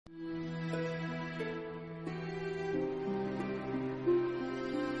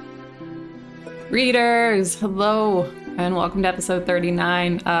Readers, hello, and welcome to episode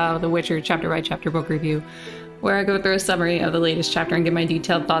 39 of The Witcher chapter by chapter book review, where I go through a summary of the latest chapter and give my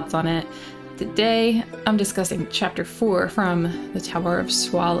detailed thoughts on it. Today, I'm discussing chapter 4 from The Tower of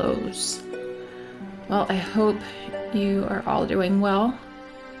Swallows. Well, I hope you are all doing well.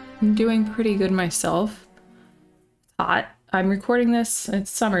 I'm doing pretty good myself. It's hot. I'm recording this, it's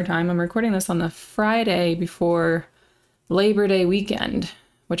summertime. I'm recording this on the Friday before Labor Day weekend,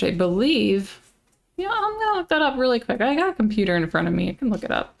 which I believe... I'm gonna look that up really quick. I got a computer in front of me. I can look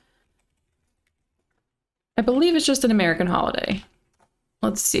it up. I believe it's just an American holiday.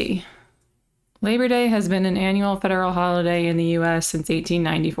 Let's see. Labor Day has been an annual federal holiday in the US since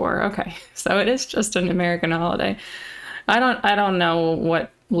 1894. Okay, so it is just an American holiday. I don't know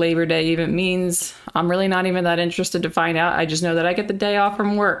what Labor Day even means. I'm really not even that interested to find out. I just know that I get the day off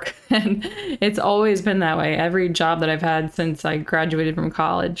from work, and it's always been that way. Every job that I've had since I graduated from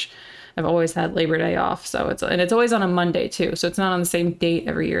college, I've always had Labor Day off. So it's always on a Monday too. So it's not on the same date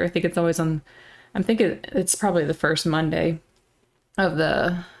every year. I think it's always on, I'm thinking it's probably the first Monday of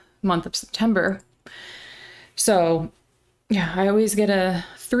the month of September. So yeah, I always get a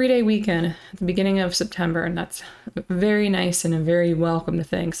 3-day weekend at the beginning of September, and that's very nice and a very welcome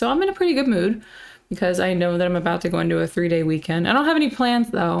thing. So I'm in a pretty good mood because I know that I'm about to go into a 3-day weekend. I don't have any plans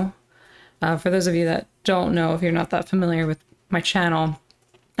though. For those of you that don't know, if you're not that familiar with my channel,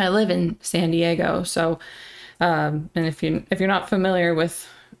 I live in San Diego, so and if you're not familiar with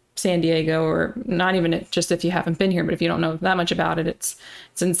San Diego, or not even just if you haven't been here, but if you don't know that much about it, it's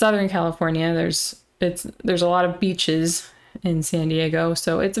in Southern California. There's a lot of beaches in San Diego,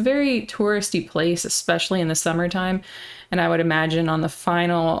 so it's a very touristy place, especially in the summertime. And I would imagine on the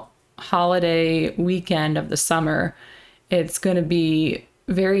final holiday weekend of the summer, it's going to be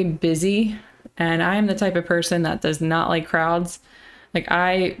very busy. And I am the type of person that does not like crowds. Like,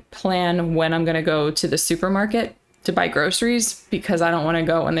 I plan when I'm going to go to the supermarket to buy groceries because I don't want to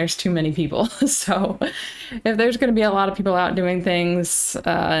go when there's too many people. So if there's going to be a lot of people out doing things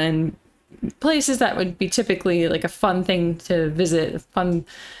and places that would be typically like a fun thing to visit, fun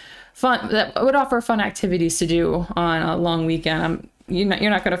that would offer fun activities to do on a long weekend, you're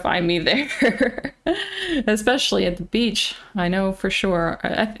not going to find me there, especially at the beach. I know for sure.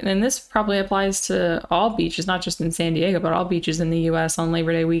 And this probably applies to all beaches, not just in San Diego, but all beaches in the US on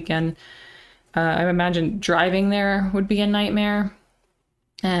Labor Day weekend. I imagine driving there would be a nightmare,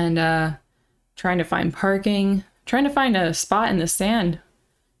 and trying to find parking, trying to find a spot in the sand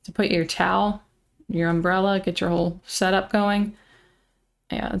to put your towel, your umbrella, get your whole setup going.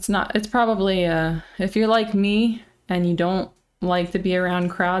 Yeah, it's probably, if you're like me and you don't like to be around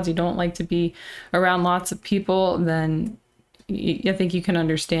crowds, you don't like to be around lots of people, then I think you can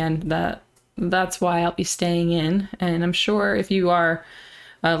understand that that's why I'll be staying in. And I'm sure if you are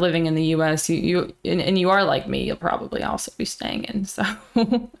living in the US, you are like me, you'll probably also be staying in. So,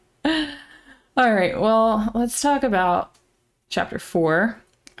 all right, well, let's talk about chapter 4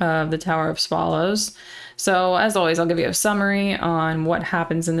 of The Tower of Swallows. So, as always, I'll give you a summary on what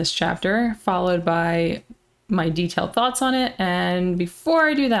happens in this chapter, followed by my detailed thoughts on it. And before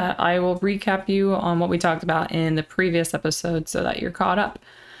I do that, I will recap you on what we talked about in the previous episode so that you're caught up.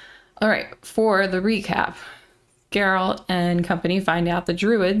 All right, for the recap, Geralt and company find out the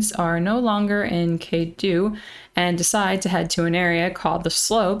druids are no longer in Cadu and decide to head to an area called the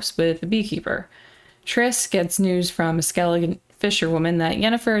Slopes with the beekeeper. Triss gets news from a skeleton fisherwoman that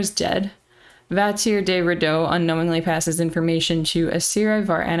Yennefer is dead. Vatir de Rideau unknowingly passes information to Asira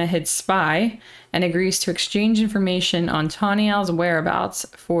var Anahid's spy and agrees to exchange information on Taniel's whereabouts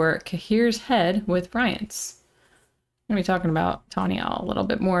for Cahir's head with Rience. I'm going to be talking about Taniel a little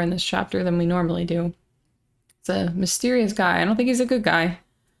bit more in this chapter than we normally do. It's a mysterious guy. I don't think he's a good guy,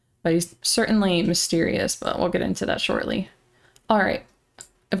 but he's certainly mysterious, but we'll get into that shortly. All right.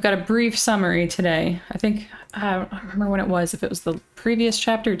 I've got a brief summary today. I don't remember when it was, if it was the previous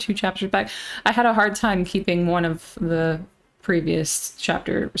chapter or 2 chapters back. I had a hard time keeping one of the previous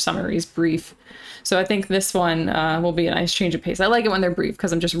chapter summaries brief. So I think this one will be a nice change of pace. I like it when they're brief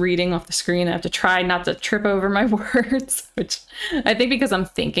because I'm just reading off the screen. I have to try not to trip over my words, which I think because I'm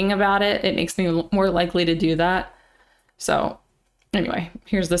thinking about it, it makes me more likely to do that. So anyway,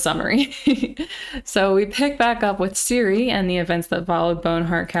 here's the summary. So we pick back up with Ciri and the events that followed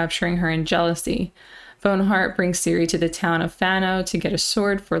Boneheart capturing her in jealousy. Boneheart brings Ciri to the town of Fano to get a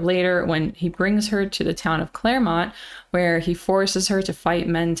sword for later when he brings her to the town of Claremont, where he forces her to fight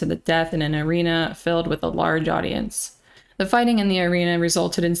men to the death in an arena filled with a large audience. The fighting in the arena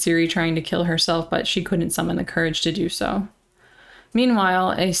resulted in Ciri trying to kill herself, but she couldn't summon the courage to do so.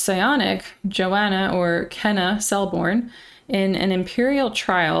 Meanwhile, a psionic, Joanna or Kenna Selborn, in an imperial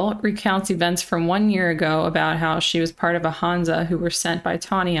trial, recounts events from 1 year ago about how she was part of a Hansa who were sent by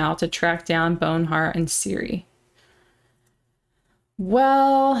Taniel to track down Boneheart and Ciri.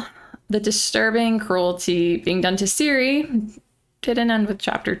 Well, the disturbing cruelty being done to Ciri didn't end with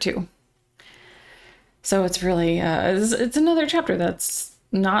chapter 2. So it's really, it's another chapter that's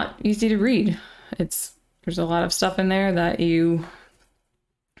not easy to read. There's a lot of stuff in there that it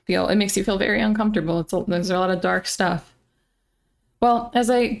makes you feel very uncomfortable. There's a lot of dark stuff. Well, as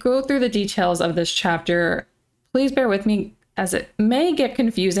I go through the details of this chapter, please bear with me as it may get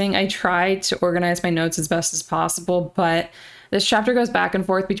confusing. I try to organize my notes as best as possible, but this chapter goes back and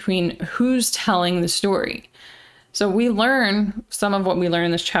forth between who's telling the story. So we learn some of what we learn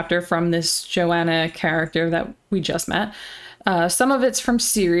in this chapter from this Joanna character that we just met. Some of it's from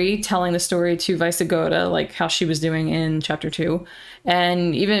Ciri telling the story to Visigoda, like how she was doing in chapter 2.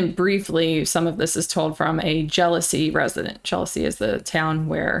 And even briefly, some of this is told from a Jealousy resident. Jealousy is the town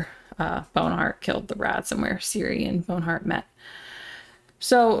where Boneheart killed the rats and where Ciri and Boneheart met.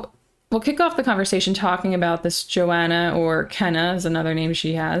 So we'll kick off the conversation talking about this Joanna, or Kenna is another name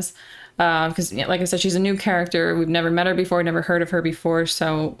she has. Because, like I said, she's a new character. We've never met her before, never heard of her before.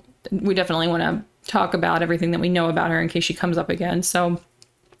 So we definitely want to talk about everything that we know about her in case she comes up again. So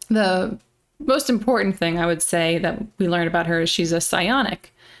the most important thing I would say that we learned about her is she's a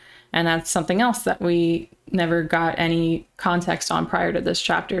psionic. And that's something else that we never got any context on prior to this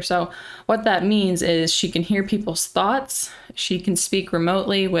chapter. So what that means is she can hear people's thoughts. She can speak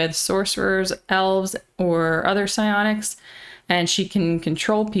remotely with sorcerers, elves, or other psionics. And she can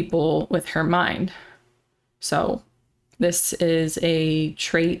control people with her mind. So this is a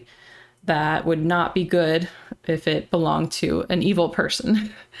trait that would not be good if it belonged to an evil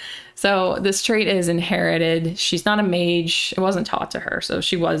person. So this trait is inherited. She's not a mage. It wasn't taught to her. So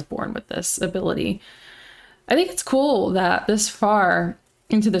she was born with this ability. I think it's cool that this far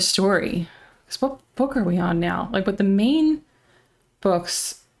into the story, because what book are we on now? Like with the main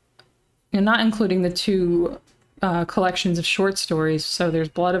books, not including the 2 collections of short stories. So there's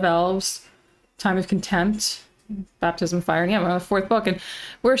Blood of Elves, Time of Contempt, Baptism of Fire, and we're on the 4th book, and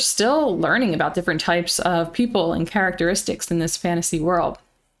we're still learning about different types of people and characteristics in this fantasy world.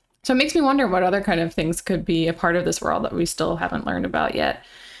 So it makes me wonder what other kind of things could be a part of this world that we still haven't learned about yet.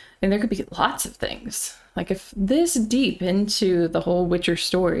 And there could be lots of things. Like if this deep into the whole Witcher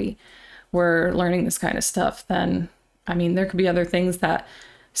story, we're learning this kind of stuff, then, I mean, there could be other things that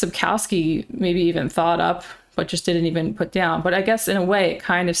Sapkowski maybe even thought up but just didn't even put down. But I guess in a way it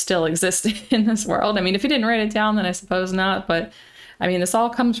kind of still existed in this world. I mean, if he didn't write it down, then I suppose not. But I mean, this all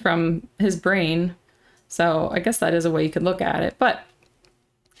comes from his brain. So I guess that is a way you could look at it. But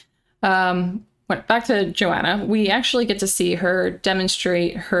back to Joanna, we actually get to see her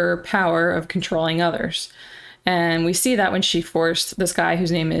demonstrate her power of controlling others. And we see that when she forced this guy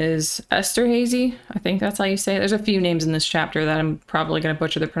whose name is Esterhazy. I think that's how you say it. There's a few names in this chapter that I'm probably going to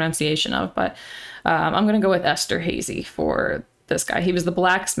butcher the pronunciation of, but I'm going to go with Esterhazy for this guy. He was the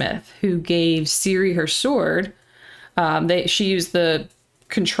blacksmith who gave Ciri her sword. She used the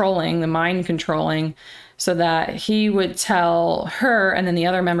mind controlling, so that he would tell her and then the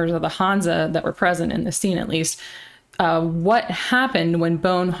other members of the Hansa that were present in the scene, at least, what happened when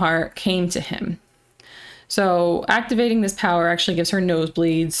Boneheart came to him. So activating this power actually gives her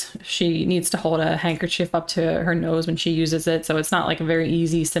nosebleeds. She needs to hold a handkerchief up to her nose when she uses it. So it's not like a very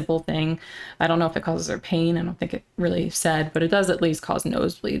easy, simple thing. I don't know if it causes her pain. I don't think it really said, but it does at least cause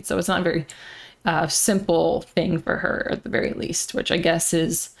nosebleeds. So it's not a very simple thing for her at the very least, which I guess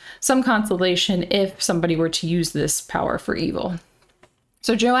is some consolation if somebody were to use this power for evil.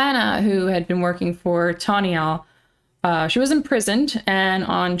 So Joanna, who had been working for Taniel, she was imprisoned and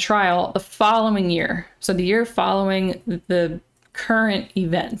on trial the following year. So the year following the current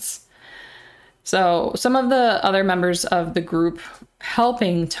events. So some of the other members of the group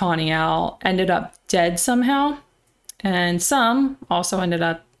helping Taniel ended up dead somehow. And some also ended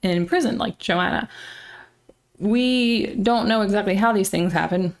up in prison, like Joanna. We don't know exactly how these things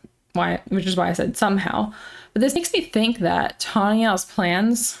happen, which is why I said somehow. But this makes me think that Taniel's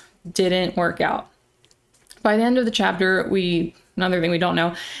plans didn't work out. By the end of the chapter, another thing we don't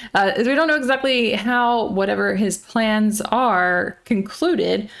know is we don't know exactly how whatever his plans are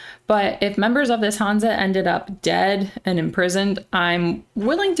concluded. But if members of this Hansa ended up dead and imprisoned, I'm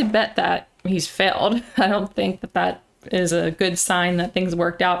willing to bet that he's failed. I don't think that is a good sign that things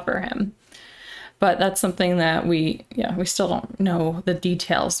worked out for him. But that's something that we still don't know the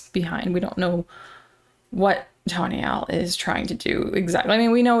details behind. We don't know what Taniel is trying to do exactly. I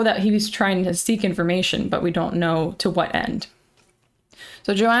mean, we know that he was trying to seek information, but we don't know to what end.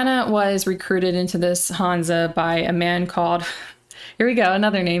 So Joanna was recruited into this Hansa by a man called, here we go,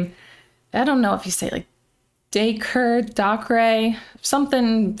 another name. I don't know if you say like Dacre,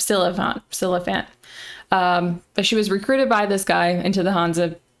 something Silifant. But she was recruited by this guy into the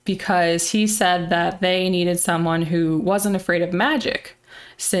Hansa because he said that they needed someone who wasn't afraid of magic,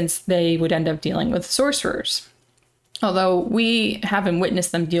 since they would end up dealing with sorcerers. Although we haven't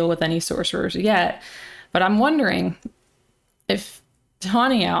witnessed them deal with any sorcerers yet, but I'm wondering if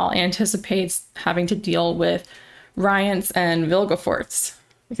Taniel anticipates having to deal with Rience and Vilgefortz.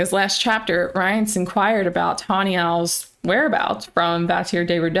 Because last chapter, Rience inquired about Taniel's whereabouts from Vatir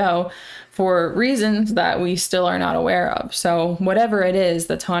de Rideau for reasons that we still are not aware of. So whatever it is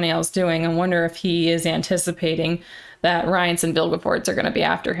that Taniel's doing, I wonder if he is anticipating that Rience and Vilgefortz are going to be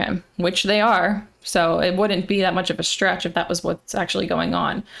after him, which they are. So it wouldn't be that much of a stretch if that was what's actually going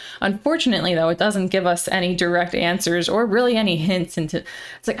on. Unfortunately, though, it doesn't give us any direct answers or really any hints into.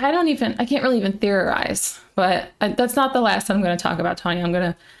 It's like I can't really even theorize. But that's not the last time I'm going to talk about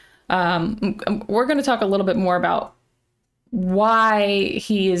Tanya. We're going to talk a little bit more about why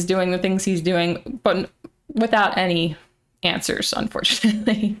he is doing the things he's doing, but without any answers,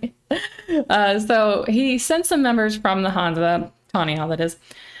 unfortunately. So he sent some members from the Hansa, Taniel that is,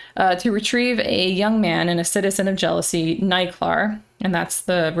 to retrieve a young man and a citizen of Jealousy, Nightclar, and that's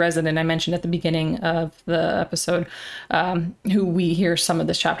the resident I mentioned at the beginning of the episode, who we hear some of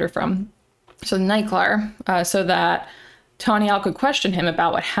this chapter from. So Nightclar, so that Taniel could question him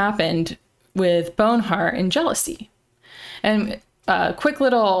about what happened with Boneheart and Jealousy. And quick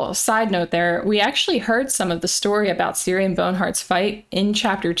little side note there, we actually heard some of the story about Ciri and Boneheart's fight in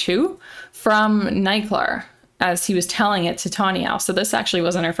chapter 2 from Nightclar as he was telling it to Taniel. So this actually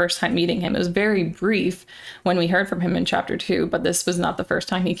wasn't our first time meeting him. It was very brief when we heard from him in chapter 2, but this was not the first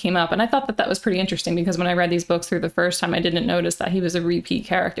time he came up. And I thought that was pretty interesting because when I read these books through the first time, I didn't notice that he was a repeat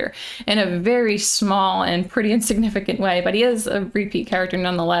character in a very small and pretty insignificant way, but he is a repeat character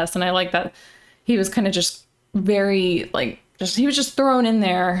nonetheless. And I like that he was kind of just very he was just thrown in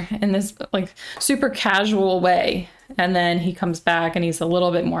there in this like super casual way. And then he comes back and he's a little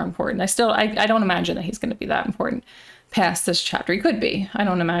bit more important. I don't imagine that he's going to be that important past this chapter. He could be. I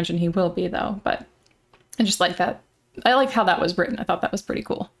don't imagine he will be though, but I just like that. I like how that was written. I thought that was pretty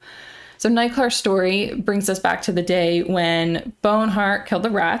cool. So Nightclar's story brings us back to the day when Boneheart killed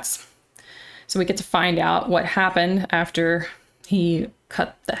the rats. So we get to find out what happened after he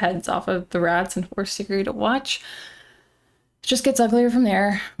cut the heads off of the rats and forced Ciri to watch. It just gets uglier from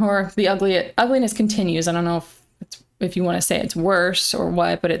there, or the ugliness continues. I don't know if you want to say it's worse or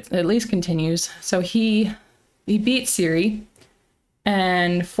what, but it at least continues. So he beat Ciri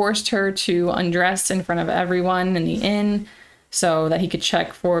and forced her to undress in front of everyone in the inn so that he could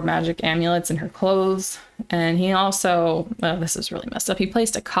check for magic amulets in her clothes. And he also, this is really messed up, he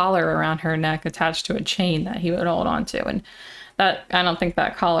placed a collar around her neck attached to a chain that he would hold on to. And that, I don't think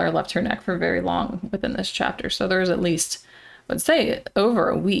that collar left her neck for very long within this chapter. So there's at least, I would say, over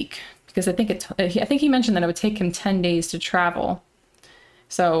a week, because I think he mentioned that it would take him 10 days to travel.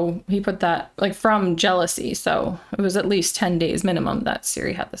 So he put that like from Jealousy. So it was at least 10 days minimum that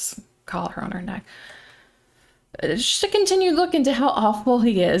Ciri had this collar on her neck. Just to continue look into how awful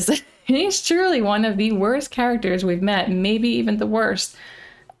he is. He's truly one of the worst characters we've met, maybe even the worst.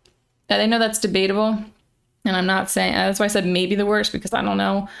 And I know that's debatable, and I'm not saying, that's why I said maybe the worst, because I don't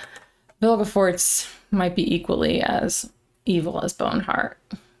know. Vilgefortz might be equally as evil as Boneheart,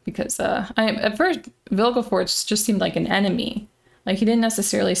 because at first Vilgefortz just seemed like an enemy. Like he didn't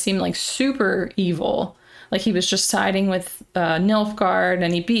necessarily seem like super evil. Like he was just siding with Nilfgaard,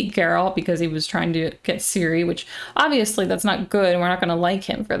 and he beat Geralt because he was trying to get Ciri, which obviously that's not good, and we're not going to like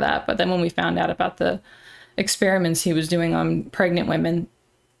him for that. But then when we found out about the experiments he was doing on pregnant women,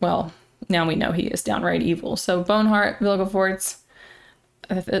 well, now we know he is downright evil. So Boneheart, Vilgefortz,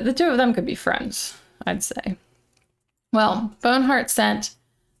 the two of them could be friends, I'd say. Well, Boneheart sent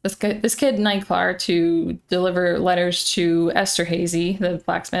this kid Nightclar to deliver letters to Esterhazy, the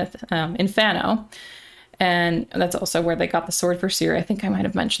blacksmith, in Fano. And that's also where they got the sword for Ciri. I think I might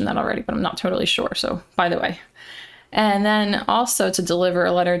have mentioned that already, but I'm not totally sure. So, by the way. And then also to deliver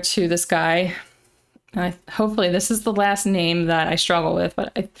a letter to this guy. Hopefully this is the last name that I struggle with,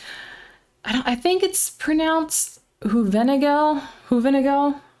 but I think it's pronounced Huvenigel. I'm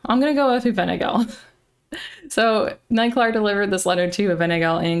going to go with Huvenigel. So Nightclar delivered this letter to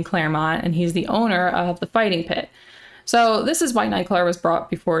Huvenigel in Claremont, and he's the owner of the fighting pit. So this is why Nightclar was brought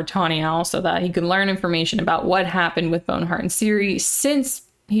before Taniel, so that he could learn information about what happened with Boneheart and Ciri, since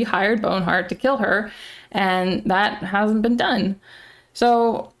he hired Boneheart to kill her, and that hasn't been done.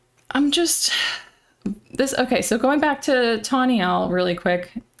 So I'm just Okay, so going back to Taniel really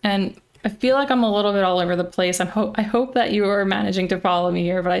quick, and I feel like I'm a little bit all over the place. I hope that you are managing to follow me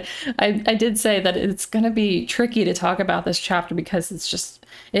here, but I did say that it's going to be tricky to talk about this chapter because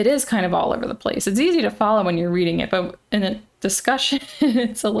it is kind of all over the place. It's easy to follow when you're reading it, but in a discussion,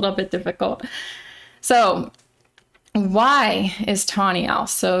 it's a little bit difficult. So, why is Taniel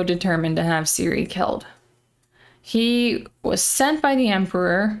so determined to have Ciri killed? He was sent by the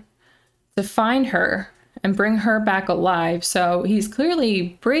Emperor to find her and bring her back alive. So he's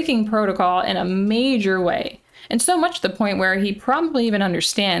clearly breaking protocol in a major way. And so much to the point where he probably even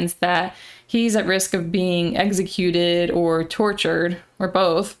understands that he's at risk of being executed or tortured, or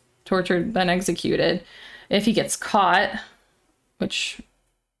both, tortured then executed, if he gets caught, which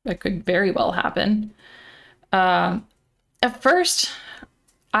that could very well happen. At first,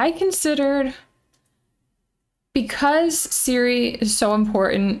 I considered, because Ciri is so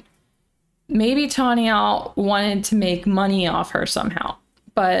important, maybe Taniel wanted to make money off her somehow,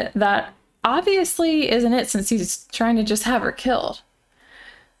 but that obviously isn't it, since he's trying to just have her killed.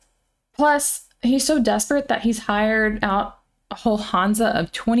 Plus, he's so desperate that he's hired out a whole Hansa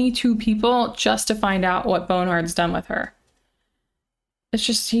of 22 people just to find out what Boneheart's done with her. It's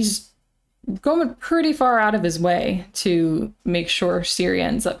just, he's going pretty far out of his way to make sure Ciri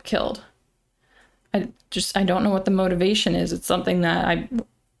ends up killed. I don't know what the motivation is. It's something that I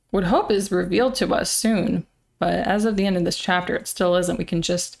would hope is revealed to us soon, but as of the end of this chapter, it still isn't. We can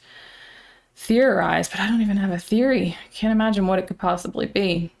just theorize, but I don't even have a theory. I can't imagine what it could possibly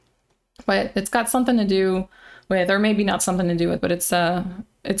be. But it's got something to do with, or maybe not something to do with, but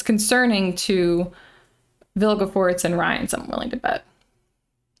it's concerning to Vilgefortz and Rhines, I'm willing to bet.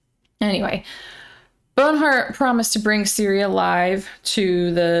 Anyway, Boneheart promised to bring Ciri alive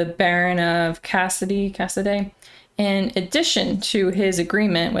to the Baron of Cassidy, in addition to his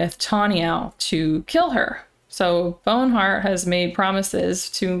agreement with Taniel to kill her. So Boneheart has made promises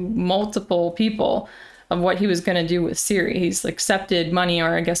to multiple people of what he was going to do with Ciri. He's accepted money,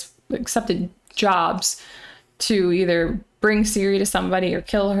 or I guess accepted jobs, to either bring Ciri to somebody or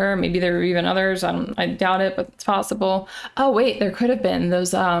kill her. Maybe there were even others. I doubt it, but it's possible. Oh, wait, there could have been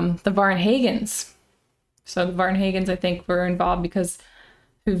those, the Varnhagens. So the Varnhagens, I think, were involved because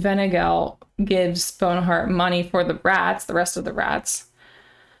Venegel gives Boneheart money for the rest of the rats.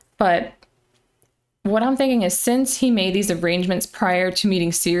 But what I'm thinking is, since he made these arrangements prior to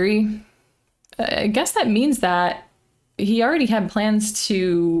meeting Ciri, I guess that means that he already had plans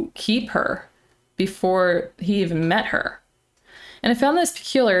to keep her before he even met her. And I found this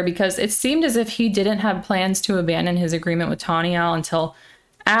peculiar because it seemed as if he didn't have plans to abandon his agreement with Taniel until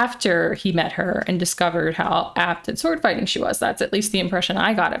after he met her and discovered how apt at sword fighting she was. That's at least the impression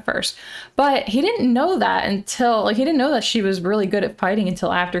I got at first. But he didn't know that he didn't know that she was really good at fighting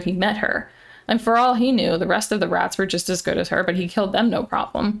until after he met her. And for all he knew, the rest of the rats were just as good as her, but he killed them no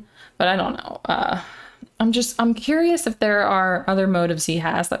problem. But I don't know. I'm curious if there are other motives he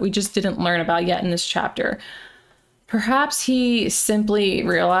has that we just didn't learn about yet in this chapter. Perhaps he simply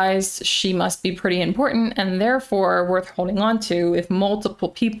realized she must be pretty important and therefore worth holding on to if multiple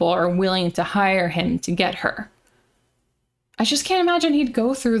people are willing to hire him to get her. I just can't imagine he'd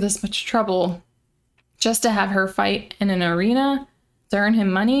go through this much trouble just to have her fight in an arena to earn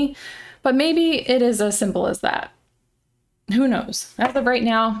him money, but maybe it is as simple as that. Who knows? As of right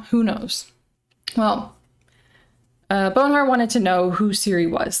now, who knows? Well, Boneheart wanted to know who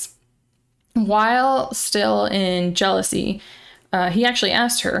Ciri was. While still in jealousy, he actually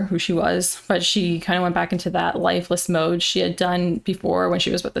asked her who she was, but she kind of went back into that lifeless mode she had done before when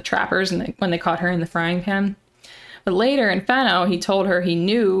she was with the trappers and when they caught her in the frying pan. But later in Fano, he told her he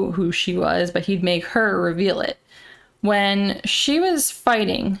knew who she was, but he'd make her reveal it. When she was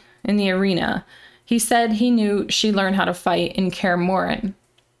fighting in the arena, he said he knew she learned how to fight in Kaer Morhen.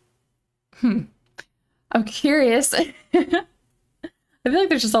 I'm curious. I feel like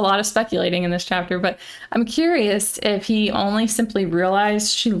there's just a lot of speculating in this chapter, but I'm curious if he only simply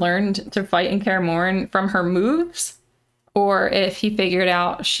realized she learned to fight in Kaer Morhen from her moves, or if he figured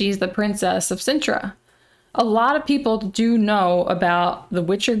out she's the princess of Cintra. A lot of people do know about the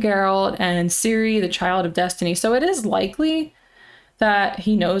Witcher Geralt and Ciri, the Child of Destiny, so it is likely that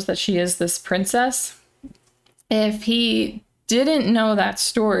he knows that she is this princess. If he didn't know that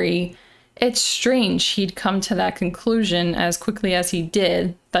story, it's strange he'd come to that conclusion as quickly as he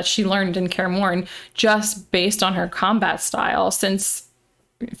did, that she learned in Kaer Morhen just based on her combat style, since,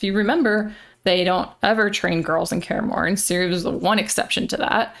 if you remember, they don't ever train girls in Kaer Morhen. Ciri was the one exception to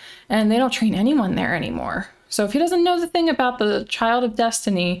that, and they don't train anyone there anymore. So if he doesn't know the thing about the Child of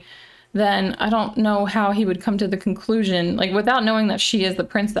Destiny, then I don't know how he would come to the conclusion, like without knowing that she is the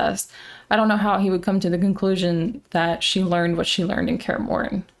princess, I don't know how he would come to the conclusion that she learned what she learned in Kaer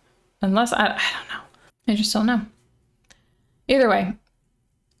Morhen. Unless, I don't know. I just don't know. Either way,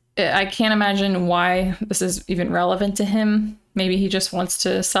 I can't imagine why this is even relevant to him. Maybe he just wants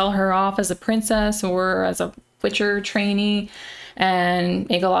to sell her off as a princess or as a Witcher trainee and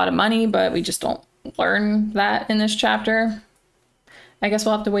make a lot of money, but we just don't learn that in this chapter. I guess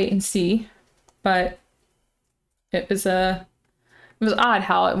we'll have to wait and see. But it was odd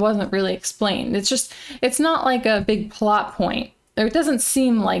how it wasn't really explained. It's not like a big plot point. It doesn't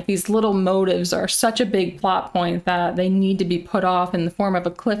seem like these little motives are such a big plot point that they need to be put off in the form of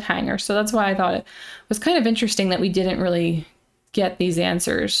a cliffhanger. So that's why I thought it was kind of interesting that we didn't really get these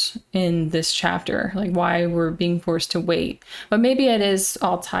answers in this chapter, like why we're being forced to wait. But maybe it is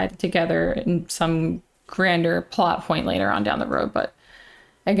all tied together in some grander plot point later on down the road. But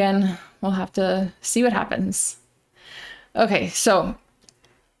again, we'll have to see what happens. Okay, so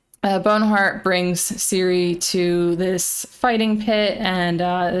Boneheart brings Ciri to this fighting pit, and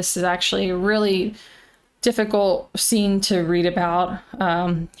this is actually a really difficult scene to read about.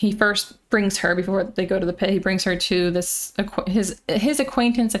 He first brings her, before they go to the pit, he brings her to this his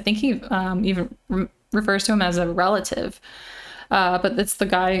acquaintance. I think he even refers to him as a relative, but it's the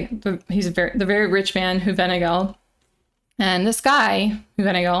guy. He's the very rich man, Huvenegel, and this guy,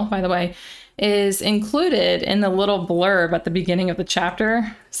 Huvenegel, by the way, is included in the little blurb at the beginning of the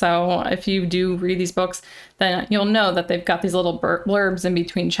chapter. So if you do read these books, then you'll know that they've got these little blurbs in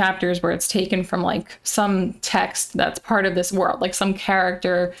between chapters where it's taken from like some text that's part of this world, like some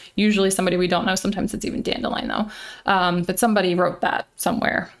character, usually somebody we don't know. Sometimes it's even Dandelion though. But somebody wrote that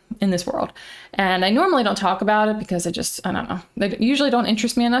somewhere in this world. And I normally don't talk about it because I don't know. They usually don't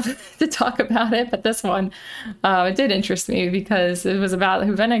interest me enough to talk about it. But this one, it did interest me because it was about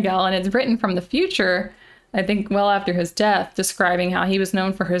Huvenegel, and it's written from the future, I think well after his death, describing how he was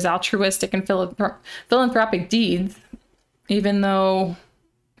known for his altruistic and philanthropic deeds, even though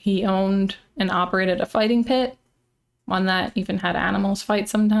he owned and operated a fighting pit, one that even had animals fight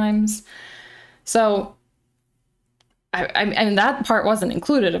sometimes. So I mean, that part wasn't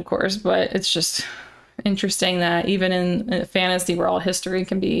included, of course, but it's just interesting that even in a fantasy world, history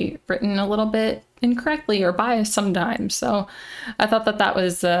can be written a little bit incorrectly or biased sometimes. So I thought that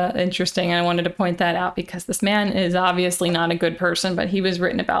was interesting. And I wanted to point that out because this man is obviously not a good person, but he was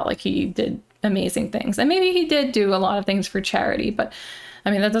written about like he did amazing things. And maybe he did do a lot of things for charity, but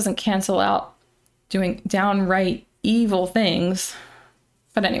I mean, that doesn't cancel out doing downright evil things.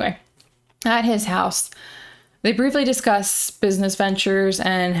 But anyway, at his house, they briefly discuss business ventures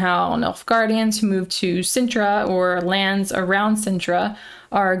and how Nilfgaardians who move to Cintra or lands around Cintra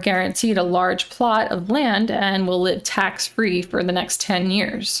are guaranteed a large plot of land and will live tax-free for the next 10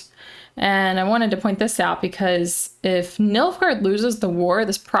 years. And I wanted to point this out because if Nilfgaard loses the war,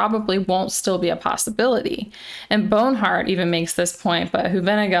 this probably won't still be a possibility. And Boneheart even makes this point, but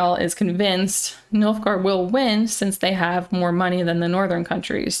Huvenegel is convinced Nilfgaard will win since they have more money than the northern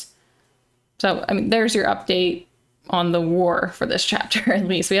countries. So, I mean, there's your update on the war for this chapter, at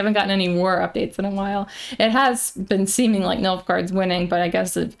least. We haven't gotten any war updates in a while. It has been seeming like Nilfgaard's winning, but I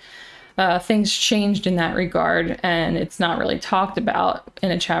guess things changed in that regard, and it's not really talked about in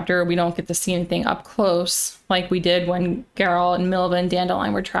a chapter. We don't get to see anything up close like we did when Geralt and Milva and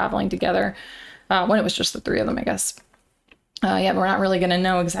Dandelion were traveling together, when it was just the three of them, I guess. Yeah, but we're not really going to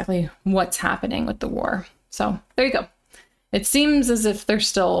know exactly what's happening with the war. So, there you go. It seems as if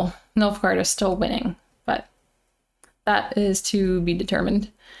Nilfgaard is still winning, but that is to be determined.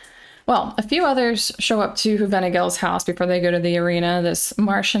 Well, a few others show up to Huvenegel's house before they go to the arena. This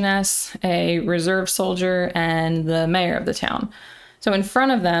Marchioness, a reserve soldier, and the mayor of the town. So in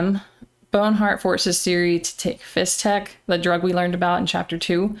front of them, Boneheart forces Ciri to take Fistech, the drug we learned about in chapter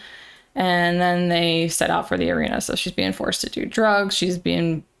 2, and then they set out for the arena. So she's being forced to do drugs. She's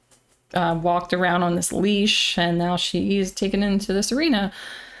being walked around on this leash, and now she's taken into this arena.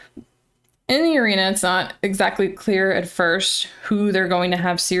 In the arena, it's not exactly clear at first who they're going to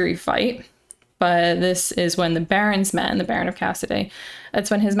have Ciri fight, but this is when the Baron's men, the Baron of Cassidy,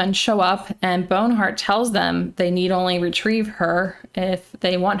 that's when his men show up, and Boneheart tells them they need only retrieve her if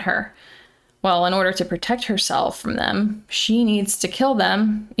they want her. Well, in order to protect herself from them, she needs to kill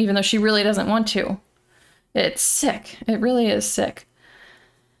them, even though she really doesn't want to. It's sick. It really is sick.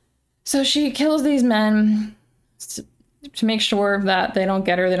 So she kills these men to make sure that they don't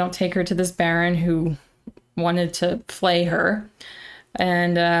get her, they don't take her to this Baron who wanted to flay her.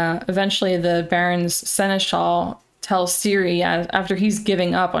 And eventually the Baron's seneschal tells Ciri, after he's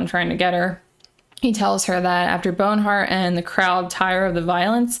giving up on trying to get her, he tells her that after Boneheart and the crowd tire of the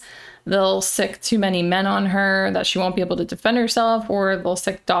violence, they'll sick too many men on her that she won't be able to defend herself, or they'll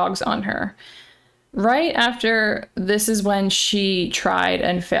sick dogs on her. Right after this is when she tried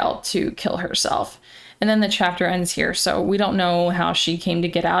and failed to kill herself. And then the chapter ends here, so we don't know how she came to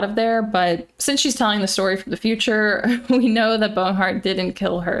get out of there, but since she's telling the story from the future, we know that Boneheart didn't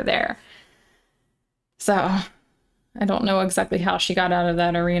kill her there. So, I don't know exactly how she got out of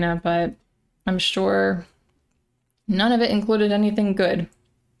that arena, but I'm sure none of it included anything good.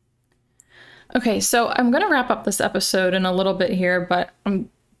 Okay, so I'm going to wrap up this episode in a little bit here, but I'm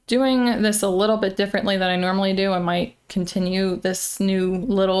doing this a little bit differently than I normally do. I might continue this new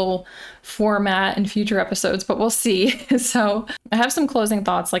little format in future episodes, but we'll see. So I have some closing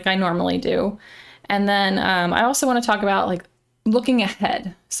thoughts like I normally do. And then I also want to talk about like looking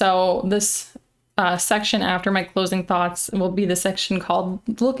ahead. So this section after my closing thoughts will be the section called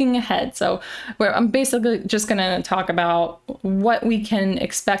Looking Ahead. So where I'm basically just going to talk about what we can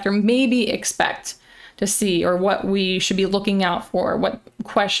expect or maybe expect to see, or what we should be looking out for, what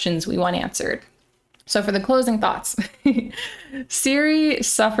questions we want answered. So for the closing thoughts, Ciri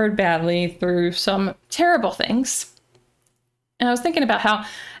suffered badly through some terrible things. And I was thinking about how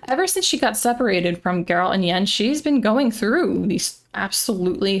ever since she got separated from Geralt and Yen, she's been going through these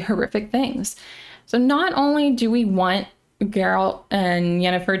absolutely horrific things. So not only do we want Geralt and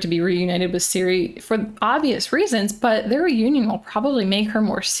Yennefer to be reunited with Ciri for obvious reasons, but their reunion will probably make her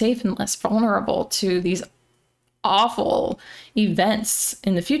more safe and less vulnerable to these awful events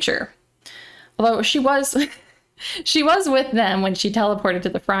in the future. Although she was with them when she teleported to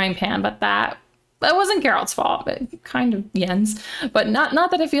the frying pan, but that wasn't Geralt's fault, but kind of Yen's. But not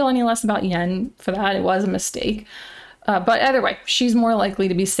that I feel any less about Yen for that. It was a mistake. But either way, she's more likely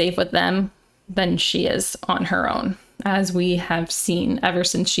to be safe with them than she is on her own, as we have seen ever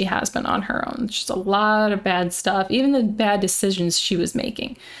since she has been on her own. Just a lot of bad stuff, even the bad decisions she was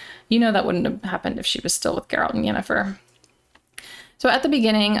making. You know that wouldn't have happened if she was still with Geralt and Yennefer. So at the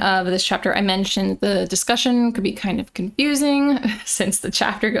beginning of this chapter, I mentioned the discussion could be kind of confusing since the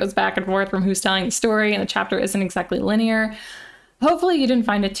chapter goes back and forth from who's telling the story and the chapter isn't exactly linear. Hopefully you didn't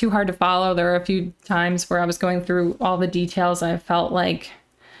find it too hard to follow. There were a few times where I was going through all the details and I felt like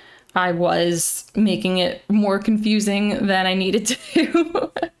I was making it more confusing than I needed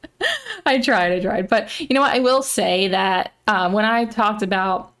to. I tried. But you know what? I will say that when I talked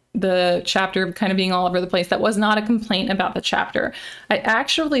about the chapter kind of being all over the place, that was not a complaint about the chapter. I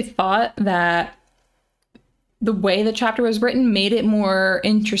actually thought that the way the chapter was written made it more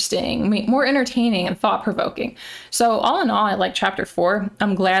interesting, more entertaining and thought-provoking. So all in all, I like chapter 4.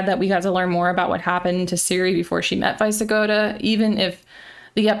 I'm glad that we got to learn more about what happened to Ciri before she met Visigoda, even if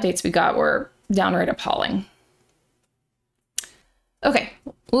the updates we got were downright appalling. Okay,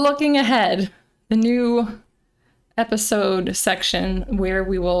 looking ahead, the new episode section where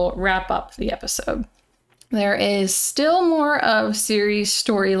we will wrap up the episode. There is still more of Ciri's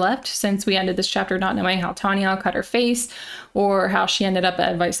story left since we ended this chapter not knowing how Taniel cut her face or how she ended up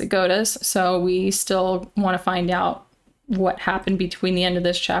at Visigoda's. So we still want to find out what happened between the end of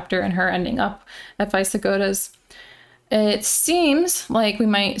this chapter and her ending up at Visigoda's. It seems like we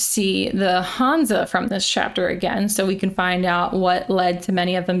might see the Hansa from this chapter again, so we can find out what led to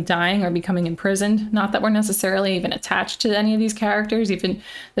many of them dying or becoming imprisoned. Not that we're necessarily even attached to any of these characters, even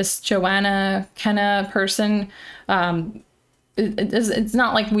this Joanna Kenna person. It's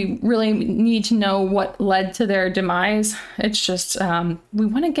not like we really need to know what led to their demise. It's just we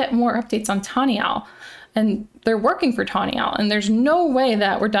want to get more updates on Taniel. And they're working for Taniel, and there's no way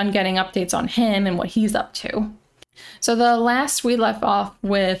that we're done getting updates on him and what he's up to. So the last we left off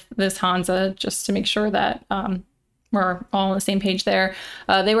with this Hansa, just to make sure that we're all on the same page there,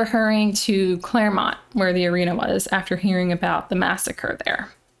 they were hurrying to Claremont, where the arena was, after hearing about the massacre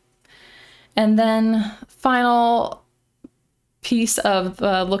there. And then final piece of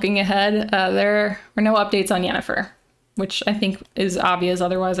looking ahead, there were no updates on Yennefer, which I think is obvious.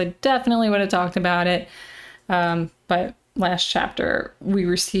 Otherwise, I definitely would have talked about it. But last chapter, we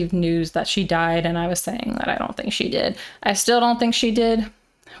received news that she died, and I was saying that I don't think she did. I still don't think she did.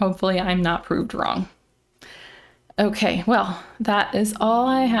 Hopefully, I'm not proved wrong. Okay, well, that is all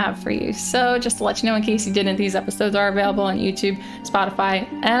I have for you. So just to let you know, in case you didn't, these episodes are available on YouTube, Spotify,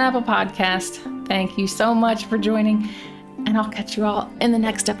 and Apple Podcast. Thank you so much for joining, and I'll catch you all in the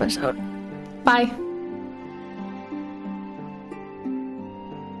next episode. Bye.